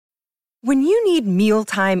When you need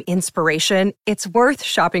mealtime inspiration, it's worth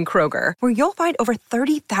shopping Kroger, where you'll find over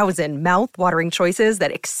 30,000 mouth-watering choices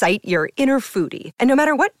that excite your inner foodie. And no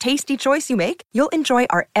matter what tasty choice you make, you'll enjoy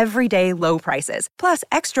our everyday low prices, plus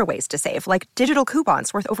extra ways to save, like digital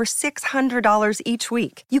coupons worth over $600 each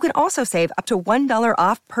week. You can also save up to $1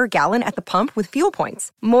 off per gallon at the pump with fuel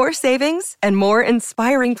points. More savings and more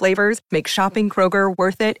inspiring flavors make shopping Kroger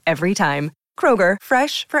worth it every time. Kroger,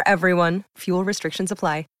 fresh for everyone. Fuel restrictions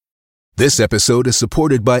apply. This episode is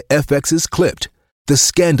supported by FX's Clipped, the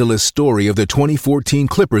scandalous story of the 2014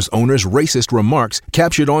 Clippers owner's racist remarks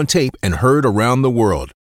captured on tape and heard around the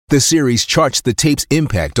world. The series charts the tape's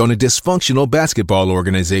impact on a dysfunctional basketball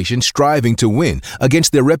organization striving to win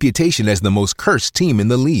against their reputation as the most cursed team in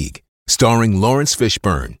the league. Starring Lawrence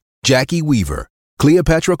Fishburne, Jackie Weaver,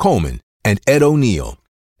 Cleopatra Coleman, and Ed O'Neill.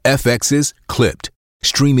 FX's Clipped,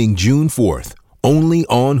 streaming June 4th, only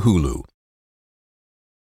on Hulu.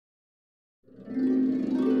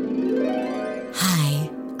 Hi,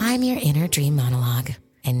 I'm your inner dream monologue,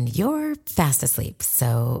 and you're fast asleep,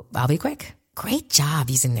 so I'll be quick. Great job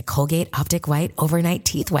using the Colgate Optic White Overnight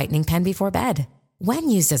Teeth Whitening Pen before bed. When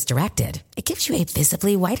used as directed, it gives you a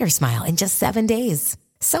visibly whiter smile in just 7 days.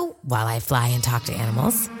 So while I fly and talk to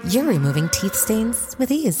animals, you're removing teeth stains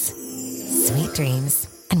with ease. Sweet dreams.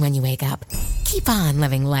 And when you wake up, keep on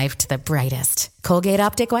living life to the brightest. Colgate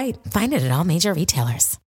Optic White. Find it at all major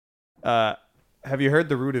retailers. Have you heard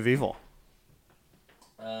The Root of Evil?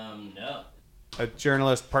 No. A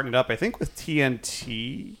journalist partnered up, I think, with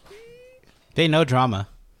TNT. They know drama.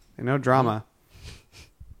 They know drama.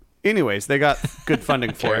 Anyways, they got good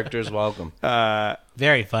funding for it. Characters welcome.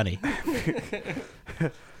 Very funny.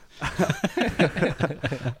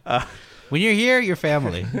 When you're here, you're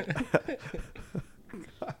family.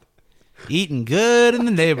 Eating good in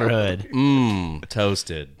the neighborhood.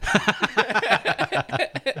 Toasted.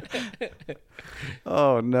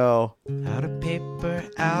 Oh, no. Out of paper,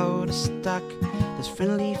 out of stock. There's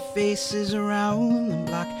friendly faces around the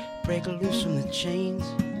block. Break loose from the chains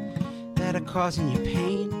that are causing you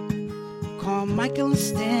pain. Call Michael and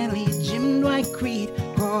Stanley, Jim Dwight Creed.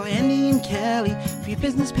 Call Andy and Kelly for your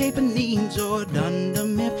business paper needs. Or Dunder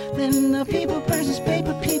Mifflin, the people versus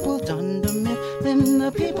paper people. Dunder Mifflin,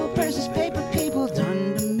 the people versus paper people.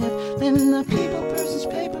 Dunder Mifflin, the people versus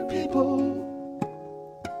paper people.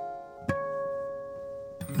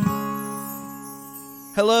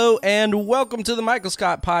 Hello and welcome to the Michael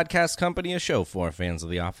Scott Podcast Company, a show for fans of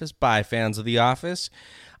The Office by fans of The Office.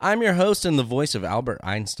 I'm your host and the voice of Albert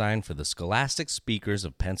Einstein for the Scholastic Speakers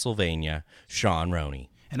of Pennsylvania, Sean Roney.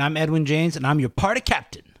 And I'm Edwin James, and I'm your party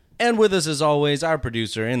captain. And with us, as always, our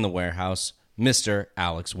producer in the warehouse, Mr.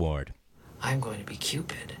 Alex Ward. I'm going to be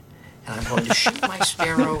Cupid, and I'm going to shoot my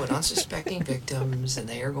sparrow at unsuspecting victims, and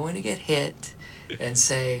they are going to get hit and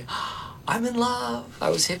say, I'm in love. I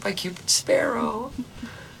was hit by Cupid's sparrow.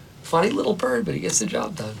 Funny little bird, but he gets the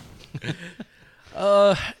job done.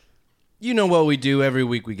 You know what we do. Every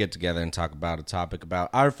week we get together and talk about a topic about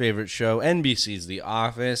our favorite show, NBC's The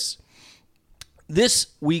Office. This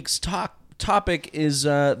week's topic is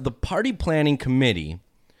the Party Planning Committee,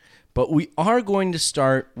 but we are going to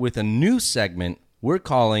start with a new segment we're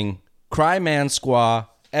calling Cry Man Squaw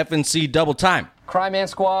FNC Double Time. Cry Man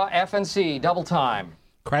Squaw, FNC, double time.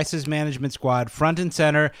 Crisis Management Squad, front and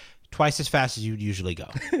center, twice as fast as you'd usually go.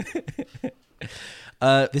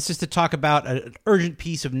 This is to talk about an urgent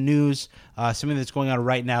piece of news, something that's going on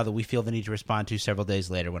right now that we feel the need to respond to several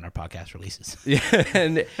days later when our podcast releases.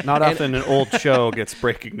 Not often an old show gets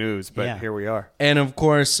breaking news, but here we are. And of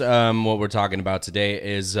course, what we're talking about today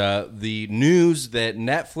is the news that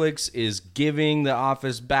Netflix is giving The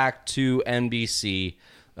Office back to NBC.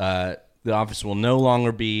 The Office will no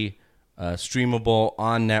longer be streamable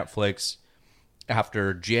on Netflix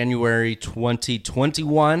after January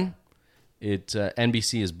 2021.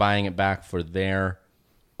 NBC is buying it back for their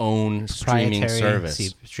own streaming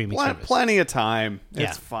service. Plenty of time. Yeah.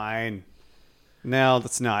 It's fine. No,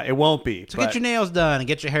 that's not. It won't be. So get your nails done and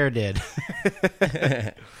get your hair did.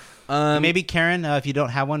 Maybe, Karen, if you don't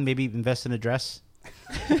have one, maybe invest in a dress.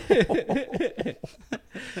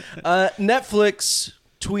 Netflix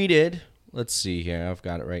tweeted, let's see here, I've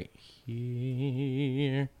got it right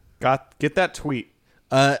here. Get that tweet.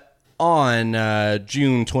 On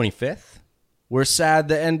June 25th. We're sad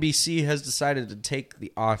that NBC has decided to take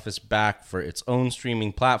The Office back for its own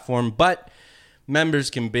streaming platform, but members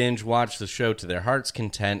can binge watch the show to their heart's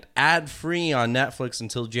content, ad-free on Netflix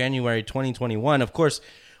until January 2021. Of course,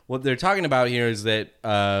 what they're talking about here is that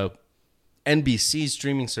NBC's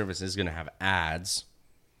streaming service is going to have ads.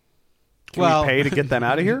 Can we pay to get them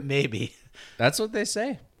out of here? Maybe. That's what they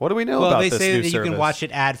say. What do we know Well, about they this say new that you service? can watch it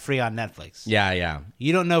ad-free on Netflix. Yeah.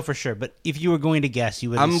 You don't know for sure, but if you were going to guess, you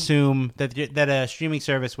would assume that a streaming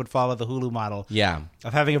service would follow the Hulu model Yeah.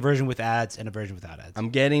 of having a version with ads and a version without ads. I'm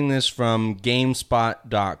getting this from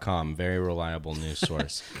GameSpot.com, very reliable news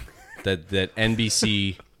source, that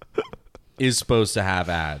NBC is supposed to have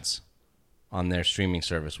ads on their streaming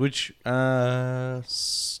service, which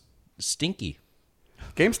stinky.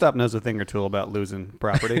 GameStop knows a thing or two about losing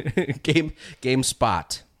property.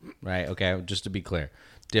 GameSpot, right? Okay, just to be clear,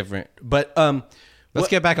 different. But Let's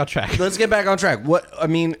get back on track. Let's get back on track. What I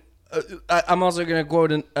mean, I'm also going to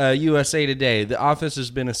quote USA Today. The Office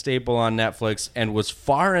has been a staple on Netflix and was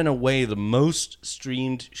far and away the most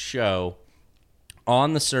streamed show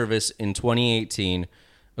on the service in 2018,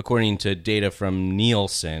 according to data from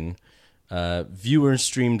Nielsen. Viewers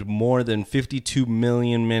streamed more than 52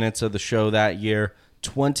 million minutes of the show that year,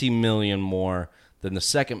 20 million more than the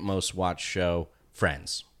second most watched show,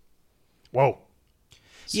 Friends. Whoa.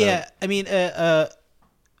 Yeah, I mean,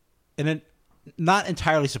 not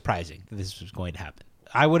entirely surprising that this was going to happen.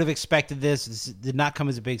 I would have expected this. This did not come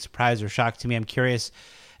as a big surprise or shock to me. I'm curious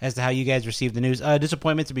as to how you guys received the news.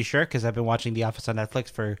 Disappointment, to be sure, because I've been watching The Office on Netflix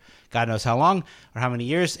for God knows how long or how many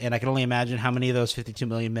years, and I can only imagine how many of those 52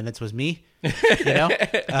 million minutes was me. You know,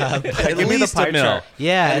 At Give me the least pie a mil. chart.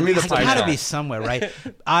 yeah, Give me the it's pie got to chart. be somewhere, right?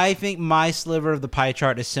 I think my sliver of the pie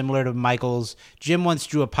chart is similar to Michael's. Jim once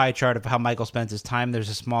drew a pie chart of how Michael spends his time. There's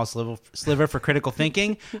a small sliver for critical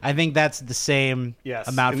thinking. I think that's the same Yes,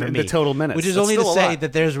 amount for in me. the total minutes. Which is That's only to still a say lot.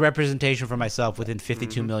 that there's representation for myself within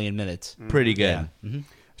 52 million minutes. Pretty good.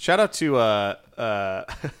 Shout out to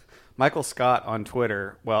Michael Scott on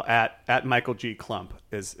Twitter. Well, at Michael G. Klump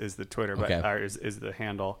is the Twitter, but Okay. or is the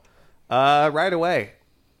handle. Right away,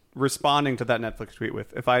 responding to that Netflix tweet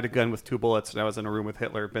with, "If I had a gun with 2 bullets and I was in a room with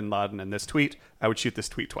Hitler, Bin Laden, and this tweet, I would shoot this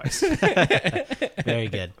tweet twice." Very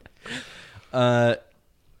good. Yeah,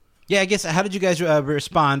 I guess. How did you guys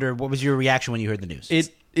respond, or what was your reaction when you heard the news?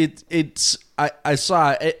 I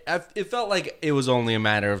saw it. It felt like it was only a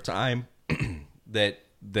matter of time that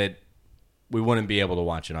we wouldn't be able to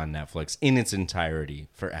watch it on Netflix in its entirety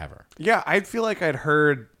forever. Yeah, I feel like I'd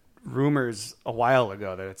heard rumors a while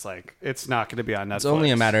ago that it's not going to be on Netflix. It's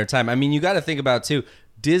only a matter of time. I mean, you got to think about too.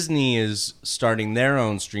 Disney is starting their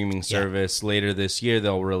own streaming service later this year.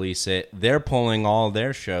 They'll release it. They're pulling all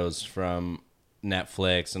their shows from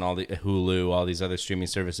Netflix and all the Hulu, all these other streaming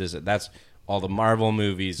services. That's all the Marvel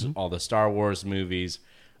movies, all the Star Wars movies,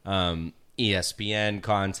 ESPN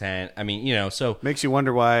content. I mean, so Makes you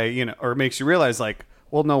wonder why, or makes you realize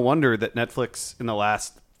well, no wonder that Netflix in the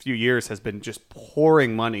last few years has been just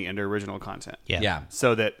pouring money into original content. yeah.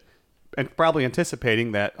 So that, and probably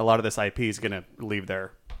anticipating that a lot of this IP is going to leave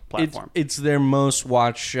their platform. It's their most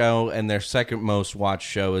watched show, and their second most watched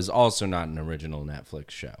show is also not an original Netflix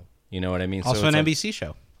show. You know what I mean? also So an it's NBC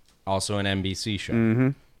show. Also an NBC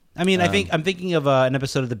show. I mean, I'm thinking of an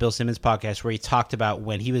episode of the Bill Simmons podcast where he talked about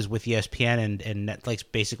when he was with ESPN and Netflix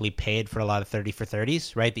basically paid for a lot of 30 for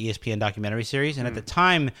 30s, right? The ESPN documentary series. And at the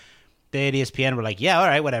time, they at ESPN were like, yeah, all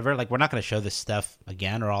right, whatever. Like, we're not going to show this stuff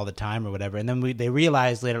again or all the time or whatever. And then they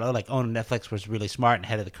realized later, Netflix was really smart and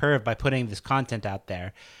ahead of the curve by putting this content out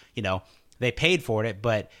there. They paid for it,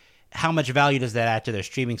 but how much value does that add to their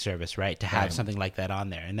streaming service, right? To have something like that on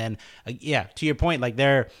there. And then, to your point, like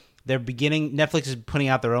they're beginning, Netflix is putting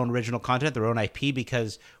out their own original content, their own IP,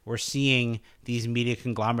 because we're seeing these media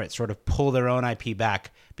conglomerates sort of pull their own IP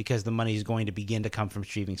back because the money is going to begin to come from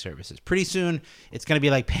streaming services. Pretty soon, it's going to be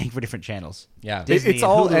like paying for different channels. Yeah. Disney it's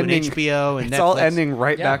all and Hulu ending. and HBO and it's Netflix. all ending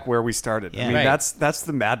right Yeah. back where we started. Yeah. I mean, Right. that's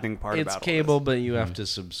the maddening part It's about all cable, this. but you have to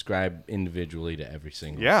subscribe individually to every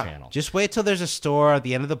single Yeah. channel. Just wait till there's a store at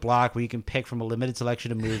the end of the block where you can pick from a limited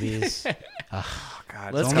selection of movies.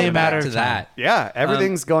 God, Let's It's come only a matter back to of time. that. yeah,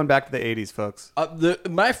 everything's going back to the 80s, folks.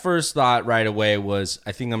 My first thought right away was,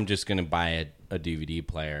 I think I'm just going to buy a DVD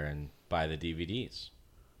player and buy the DVDs.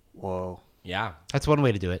 Whoa. Yeah. That's one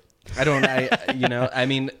way to do it.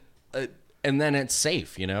 And then it's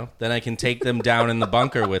safe, Then I can take them down in the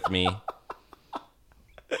bunker with me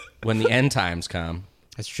when the end times come.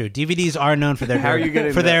 That's true. DVDs are known for their How are you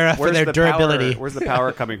getting for their where's the durability. Power, where's the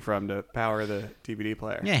power coming from to power the DVD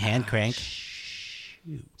player? Yeah, hand crank.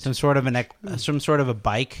 Some sort of a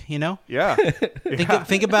bike, Yeah.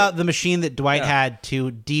 Think about the machine that Dwight had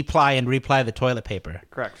to deply and reply the toilet paper.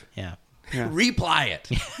 Correct. Yeah. Reply it.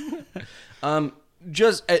 And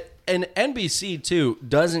NBC too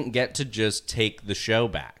doesn't get to just take the show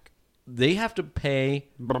back. They have to pay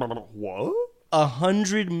What?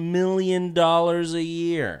 $100 million a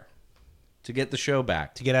year to get the show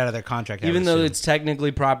back. to get out of their contract. I Even would though assume. it's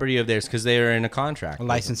technically property of theirs because they are in a contract. a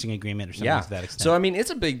licensing agreement or something to that extent. So, I mean, it's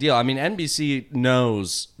a big deal. I mean, NBC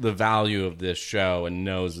knows the value of this show and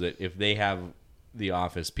knows that if they have The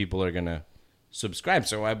Office, people are going to subscribe.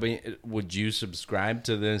 So, would you subscribe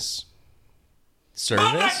to this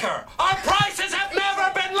service? Our prices have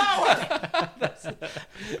never been lowered.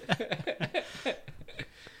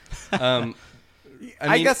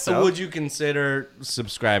 I guess so. Would you consider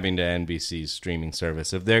subscribing to NBC's streaming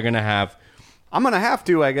service if they're going to have... I'm going to have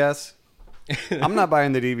to, I guess. I'm not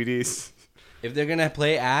buying the DVDs. If they're going to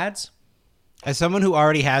play ads? As someone who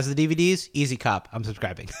already has the DVDs, easy cop, I'm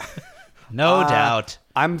subscribing. No doubt.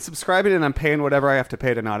 I'm subscribing and I'm paying whatever I have to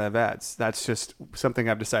pay to not have ads. That's just something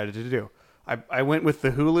I've decided to do. I went with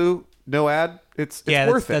the Hulu, no ad. It's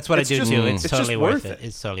worth it. That's what It's I do just- too. It's just totally worth it. it.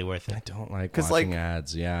 It's totally worth it. I don't like 'Cause, watching like,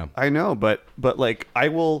 ads, yeah. I know, but like I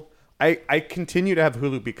continue to have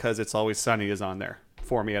Hulu because It's Always Sunny is on there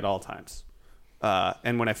for me at all times,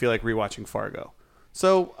 and when I feel like rewatching Fargo,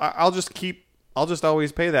 so I'll just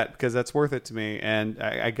always pay that because that's worth it to me. And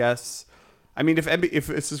I guess, I mean, if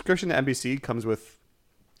a subscription to NBC comes with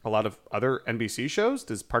a lot of other NBC shows,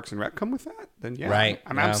 does Parks and Rec come with that? Then yeah, Right,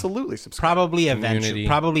 I'm yeah. absolutely subscribed. Probably Community.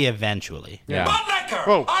 eventually. Yeah.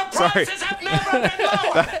 Oh, Our sorry. prices have never been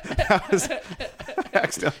lowered. I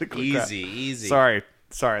accidentally clicked that. Easy. Sorry,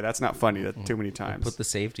 that's not funny. That's too many times. Put the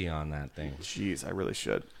safety on that thing. Jeez, I really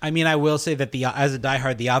should. I mean, I will say that as a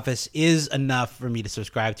diehard, The Office is enough for me to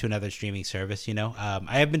subscribe to another streaming service. You know,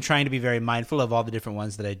 I have been trying to be very mindful of all the different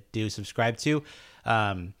ones that I do subscribe to,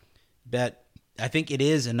 but I think it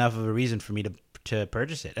is enough of a reason for me to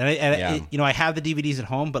purchase it. And I have the DVDs at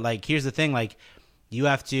home, but like, here's the thing: like, you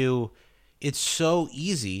have to. It's so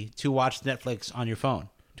easy to watch Netflix on your phone,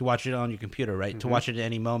 to watch it on your computer, right? To watch it at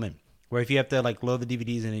any moment. Where if you have to like load the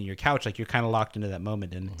DVDs in your couch, like you're kind of locked into that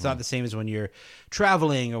moment, and it's not the same as when you're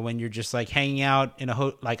traveling or when you're just like hanging out in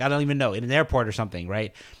like I don't even know, in an airport or something,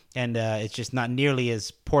 right? And it's just not nearly as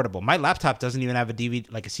portable. My laptop doesn't even have a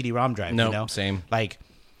DVD, like a CD-ROM drive. No, you know? same. Like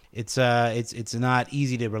it's not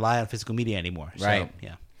easy to rely on physical media anymore. Right. So,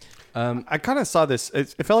 yeah. I kind of saw this. It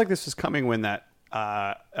felt like this was coming when that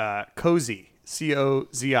Cozy,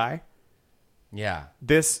 COZI. Yeah.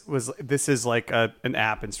 This is like an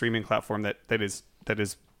app and streaming platform that is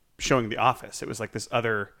showing The Office. It was like this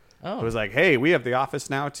other. Oh. It was like, hey, we have The Office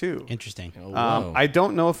now too. Interesting. Whoa. I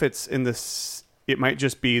don't know if it's in this. It might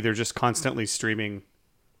just be they're just constantly streaming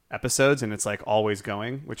episodes and it's like always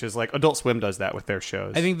going, which is like Adult Swim does that with their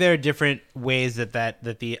shows. I think there are different ways that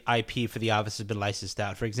the IP for The Office has been licensed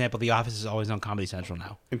out. For example, The Office is always on Comedy Central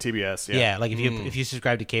now. in TBS, Yeah, like if you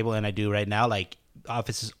subscribe to cable, and I do right now, like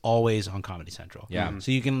Office is always on Comedy Central. Yeah.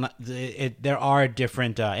 So you can there are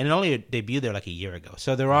different and it only debuted there like a year ago.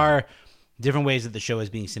 So there are different ways that the show is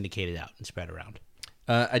being syndicated out and spread around.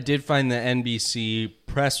 I did find the NBC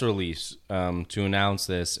press release to announce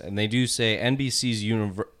this, and they do say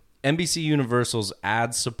NBC Universal's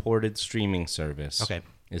ad-supported streaming service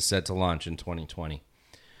is set to launch in 2020.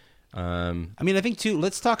 I mean, I think too.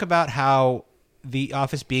 Let's talk about how The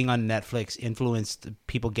Office being on Netflix influenced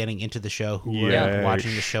people getting into the show who were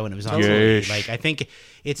watching the show and it was on TV. Like, I think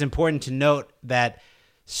it's important to note that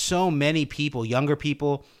so many people, younger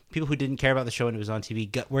people who didn't care about the show when it was on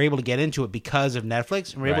TV, were able to get into it because of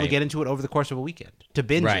Netflix, and were able to get into it over the course of a weekend to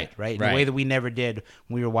binge it, right? In a way that we never did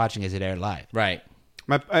when we were watching as it aired live. Right.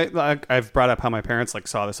 I've brought up how my parents like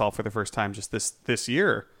saw this all for the first time just this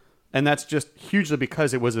year, and that's just hugely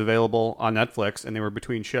because it was available on Netflix and they were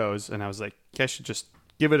between shows, and I was like, I should just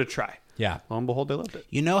give it a try. Yeah. Lo and behold, they loved it.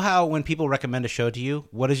 You know how when people recommend a show to you,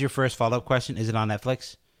 what is your first follow-up question? Is it on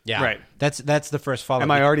Netflix? Yeah. Right. That's the first follow-up. Am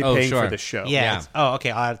I already Oh, paying sure. for this show? Yeah. Yeah. Oh, okay.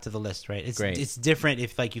 I'll add it to the list, right? It's Great. It's different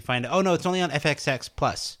if like you find no, it's only on FXX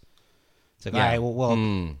Plus. It's like, all right,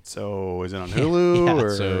 well, So is it on Hulu Yeah. or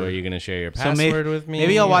So are you going to share your so password with me?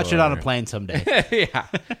 Maybe I'll watch it on a or- plane someday. Yeah.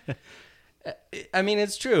 I mean,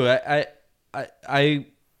 it's true.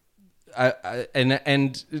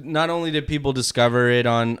 And not only did people discover it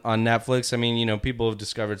on Netflix, I mean, you know, people have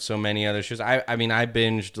discovered so many other shows. I mean, I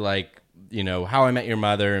binged like, you know, How I Met Your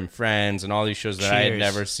Mother and Friends and all these shows that I had Cheers.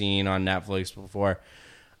 never seen on Netflix before.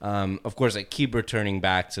 Of course, I keep returning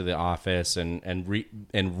back to The Office and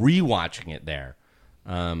rewatching it there.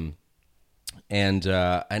 And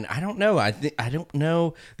I don't know. I don't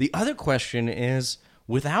know. The other question is,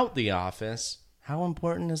 without The Office, how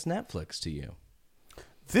important is Netflix to you?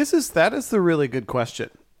 that is the really good question.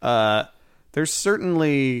 There's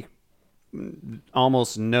certainly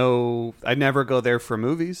almost no. I never go there for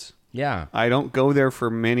movies. Yeah. I don't go there for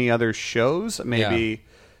many other shows. Maybe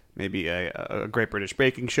a Great British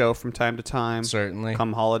Baking Show from time to time. Certainly.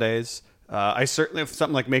 Come holidays. I certainly, if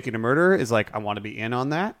something like Making a Murderer is like, I want to be in on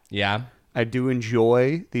that. Yeah. I do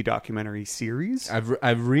enjoy the documentary series. I've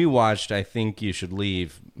rewatched I Think You Should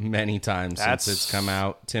Leave many times since it's come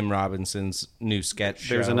out. Tim Robinson's new sketch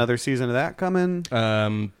There's show. another season of that coming.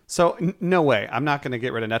 So no way. I'm not going to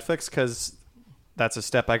get rid of Netflix because that's a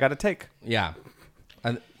step I got to take. Yeah.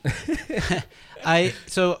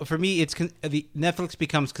 So for me, the Netflix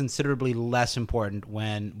becomes considerably less important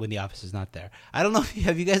when The Office is not there. I don't know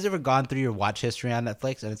have you guys ever gone through your watch history on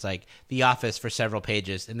Netflix and it's like The Office for several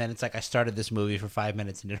pages, and then it's like I started this movie for 5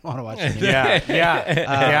 minutes and didn't want to watch it anymore.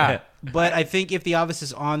 Yeah. But I think if The Office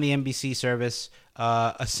is on the NBC service,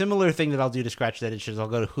 a similar thing that I'll do to scratch that itch is I'll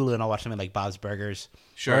go to Hulu and I'll watch something like Bob's Burgers,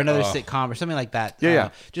 Sure. or another sitcom or something like that. Yeah.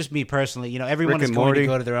 Just me personally, everyone Rick is and going Morty. to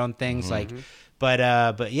go to their own things,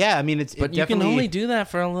 But yeah, I mean, But you can only do that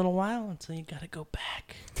for a little while until you got to go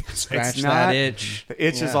back. Scratch It's that not- itch. The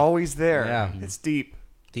itch is always there. Yeah. It's deep.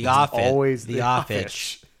 The It's Office, always the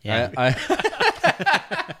Office. Yeah.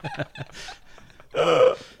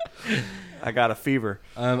 I got a fever.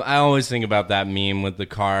 I always think about that meme with the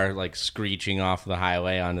car like screeching off the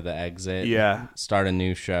highway onto the exit. Yeah. Start a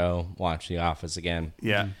new show, watch The Office again.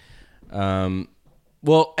 Yeah.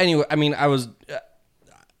 Well, anyway, I mean,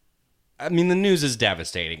 the news is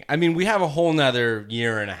devastating. I mean, we have a whole nother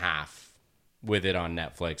year and a half with it on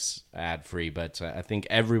Netflix ad free, but I think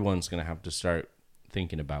everyone's going to have to start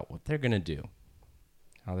thinking about what they're going to do,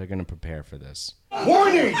 how they're going to prepare for this.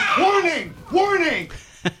 Warning! Warning! Warning!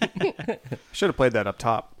 Should have played that up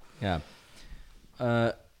top. Yeah.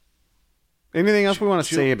 Anything else we want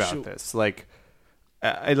to say about this? Like,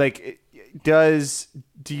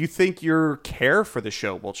 do you think your care for the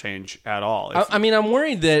show will change at all? I mean, I'm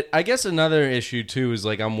worried that, I guess another issue too is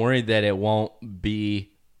like, I'm worried that it won't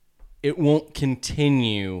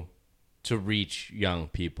continue to reach young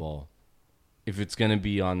people if it's going to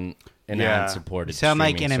be on an ad-supported You sound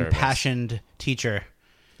like an streaming service. impassioned teacher.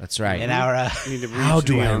 That's right. In our How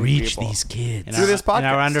do I reach these kids? Through this podcast. in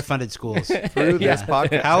our underfunded schools. Through this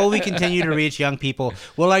podcast. How will we continue to reach young people?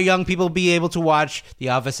 Will our young people be able to watch The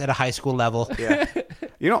Office at a high school level? Yeah.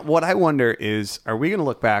 You know, what I wonder is, are we going to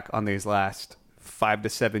look back on these last 5 to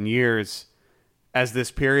 7 years as this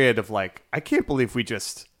period of like, I can't believe we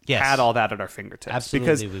just had all that at our fingertips. Absolutely,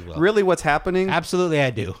 because we will. really what's happening... Absolutely, I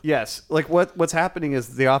do. Yes. Like what's happening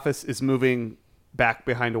is The Office is moving back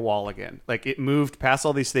behind a wall again. Like it moved past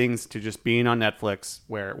all these things to just being on Netflix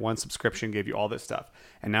where one subscription gave you all this stuff.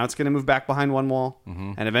 And now it's going to move back behind one wall.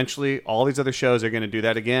 Mm-hmm. And eventually all these other shows are going to do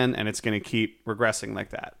that again. And it's going to keep regressing like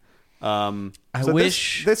that. I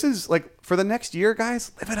wish this is like for the next year,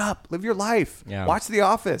 guys, live it up. Live your life. Yeah. Watch The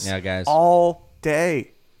Office. Yeah, guys. All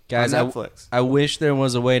day. Guys, on Netflix. I wish there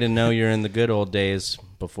was a way to know you're in the good old days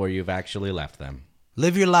before you've actually left them.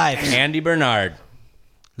 Live your life. Andy Bernard.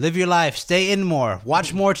 Live your life. Stay in more.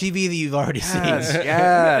 Watch more TV that you've already seen.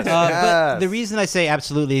 Yes. But the reason I say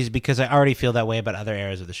absolutely is because I already feel that way about other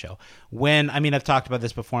eras of the show. I've talked about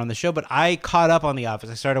this before on the show, but I caught up on The Office.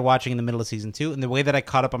 I started watching in the middle of season 2, and the way that I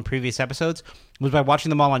caught up on previous episodes was by watching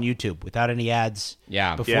them all on YouTube without any ads.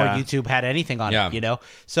 Yeah. Before Yeah. YouTube had anything on it,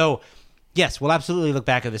 So, yes, we'll absolutely look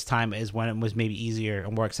back at this time as when it was maybe easier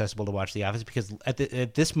and more accessible to watch The Office, because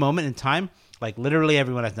at this moment in time, like literally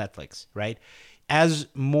everyone has Netflix, right? As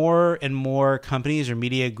more and more companies or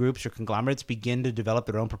media groups or conglomerates begin to develop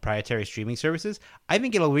their own proprietary streaming services, I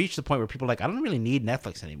think it'll reach the point where people are like, I don't really need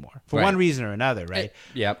Netflix anymore for one reason or another, right?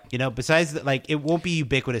 Yep. Besides that, like, it won't be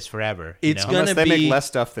ubiquitous forever. It's you know? gonna Unless they be- make less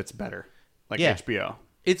stuff that's better. Like HBO.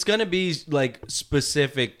 It's going to be like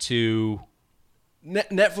specific to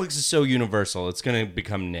Netflix is so universal. It's going to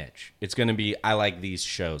become niche. It's going to be, I like these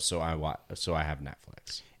shows, so I have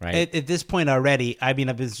Netflix. Right. At this point already, I mean,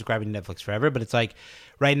 I've been subscribing to Netflix forever, but it's like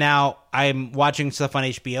right now I'm watching stuff on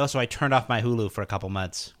HBO, so I turned off my Hulu for a couple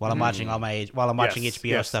months while I'm watching watching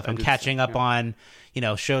HBO stuff. I'm catching up on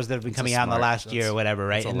shows that have been coming out in the last year or whatever,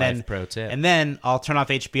 right? That's a life pro tip. And then I'll turn off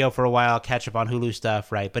HBO for a while, catch up on Hulu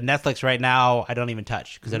stuff, right? But Netflix right now I don't even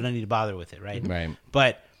touch because I don't need to bother with it, right? Right.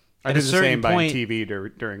 But I at did a the certain same buying point, TV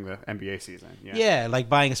during the NBA season. yeah, like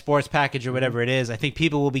buying a sports package or whatever it is. I think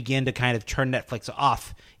people will begin to kind of turn Netflix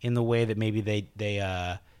off in the way that maybe they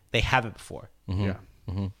haven't before. Mm-hmm. Yeah.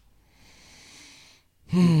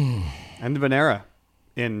 Mm-hmm. End of an era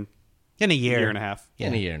in a year and a half. Yeah.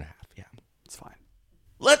 In a year and a half, yeah. It's fine.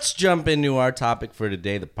 Let's jump into our topic for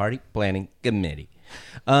today, the Party Planning Committee.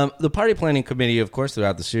 The Party Planning Committee, of course,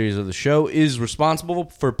 throughout the series of the show, is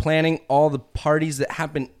responsible for planning all the parties that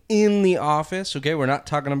happen in the office. Okay, we're not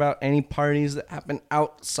talking about any parties that happen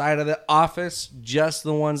outside of the office, just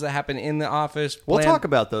the ones that happen in the office. We'll talk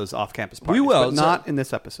about those off-campus parties. We will. But not in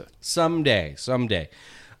this episode. Someday.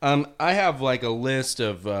 I have like a list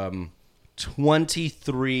of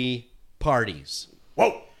 23 parties.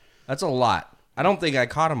 Whoa. That's a lot. I don't think I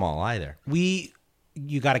caught them all either.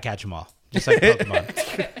 You got to catch them all, just like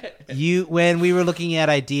Pokemon. When we were looking at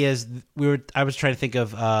ideas, I was trying to think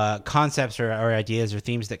of concepts or ideas or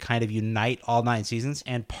themes that kind of unite all 9 seasons,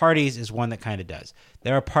 and parties is one that kind of does.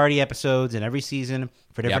 There are party episodes in every season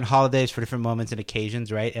for different holidays, for different moments and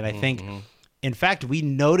occasions, right? And I think, in fact, we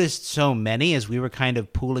noticed so many as we were kind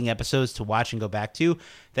of pooling episodes to watch and go back to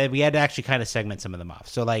that we had to actually kind of segment some of them off.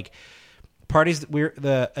 So, like, parties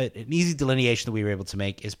an easy delineation that we were able to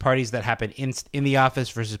make is parties that happen in the office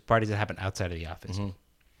versus parties that happen outside of the office.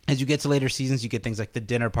 As you get to later seasons, you get things like the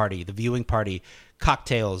dinner party, the viewing party,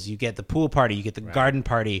 cocktails. You get the pool party, you get the garden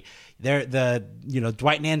party. Dwight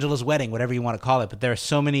and Angela's wedding, whatever you want to call it. But there are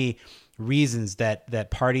so many reasons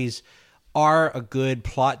that parties are a good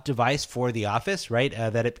plot device for The Office, right?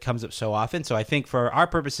 That it comes up so often. So I think for our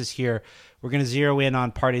purposes here, we're going to zero in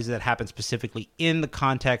on parties that happen specifically in the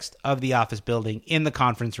context of the office building, in the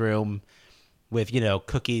conference room, with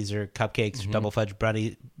cookies or cupcakes or double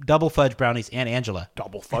fudge brownies, and Angela.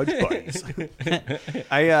 Double fudge buddies.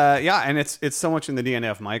 And it's so much in the DNA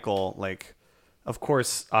of Michael. Like, of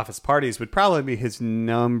course, office parties would probably be his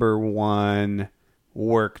number one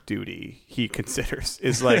work duty he considers.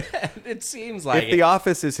 Is like it seems like if the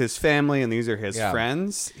office is his family and these are his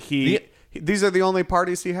friends, these are the only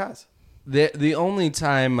parties he has. The only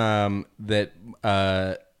time that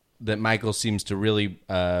Michael seems to really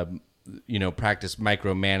practice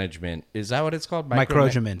micromanagement, is that what it's called?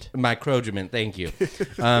 Micromanagement. Thank you.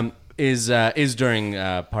 Is during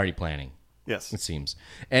party planning. Yes, it seems.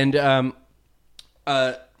 And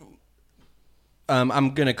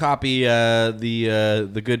I'm gonna copy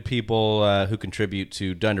the good people who contribute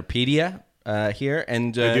to Dunderpedia here,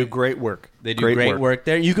 and they do great work. They do great work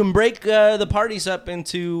there. You can break the parties up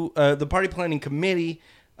into the party planning committee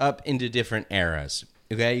up into different eras.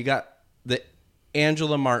 Okay, you got the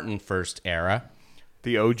Angela Martin first era,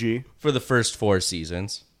 the OG for the first 4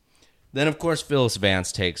 seasons. Then, of course, Phyllis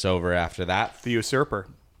Vance takes over after that, the usurper,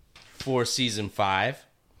 for season 5.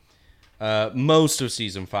 Most of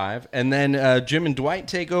season 5, and then Jim and Dwight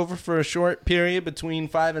take over for a short period between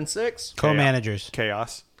 5 and 6. Co-managers.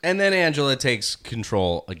 Chaos. And then Angela takes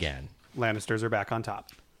control again. Lannisters are back on top.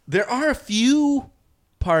 There are a few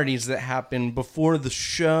parties that happen before the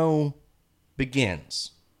show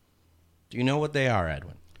begins. Do you know what they are,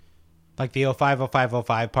 Edwin? Like the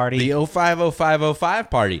 050505 party? The 050505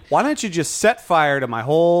 party. Why don't you just set fire to my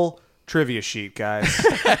whole trivia sheet, guys?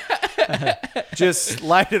 Just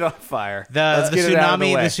light it on fire. The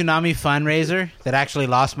tsunami fundraiser that actually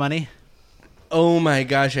lost money. Oh my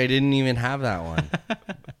gosh, I didn't even have that one.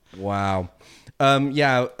 Wow.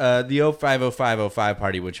 The 050505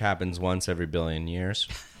 party, which happens once every billion years.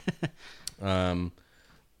 There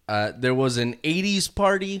was an 80s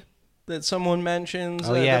party that someone mentions.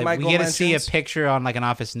 Oh yeah, we get to see a picture on like an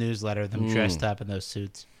office newsletter of them dressed up in those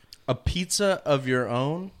suits. A pizza of your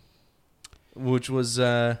own, which was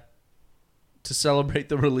to celebrate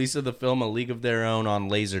the release of the film A League of Their Own on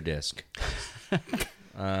Laserdisc.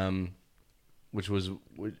 Which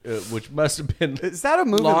must have been is that a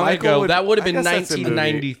movie long Michael ago? That would have been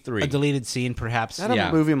 1993. A deleted scene, perhaps. Is that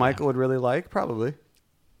a movie Michael would really like? Probably.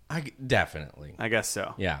 Definitely. I guess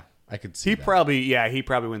so. Yeah, I could see. He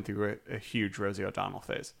probably went through a huge Rosie O'Donnell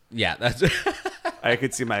phase. Yeah, that's. I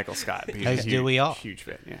could see Michael Scott being as do we all. Huge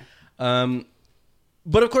fan. Yeah.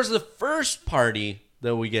 But of course, the first party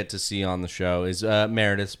that we get to see on the show is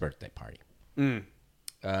Meredith's birthday party,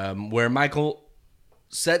 where Michael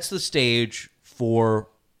sets the stage for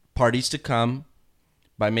parties to come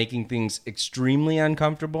by making things extremely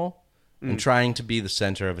uncomfortable and trying to be the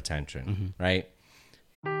center of attention, right?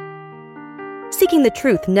 Seeking the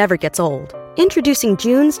truth never gets old. Introducing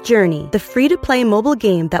June's Journey, the free-to-play mobile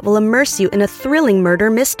game that will immerse you in a thrilling murder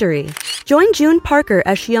mystery. Join June Parker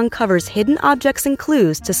as she uncovers hidden objects and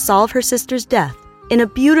clues to solve her sister's death in a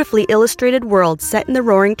beautifully illustrated world set in the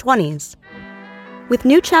Roaring 20s. With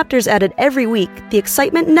new chapters added every week, the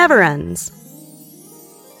excitement never ends.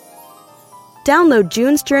 Download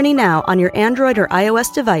June's Journey now on your Android or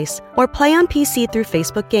iOS device, or play on PC through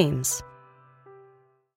Facebook Games.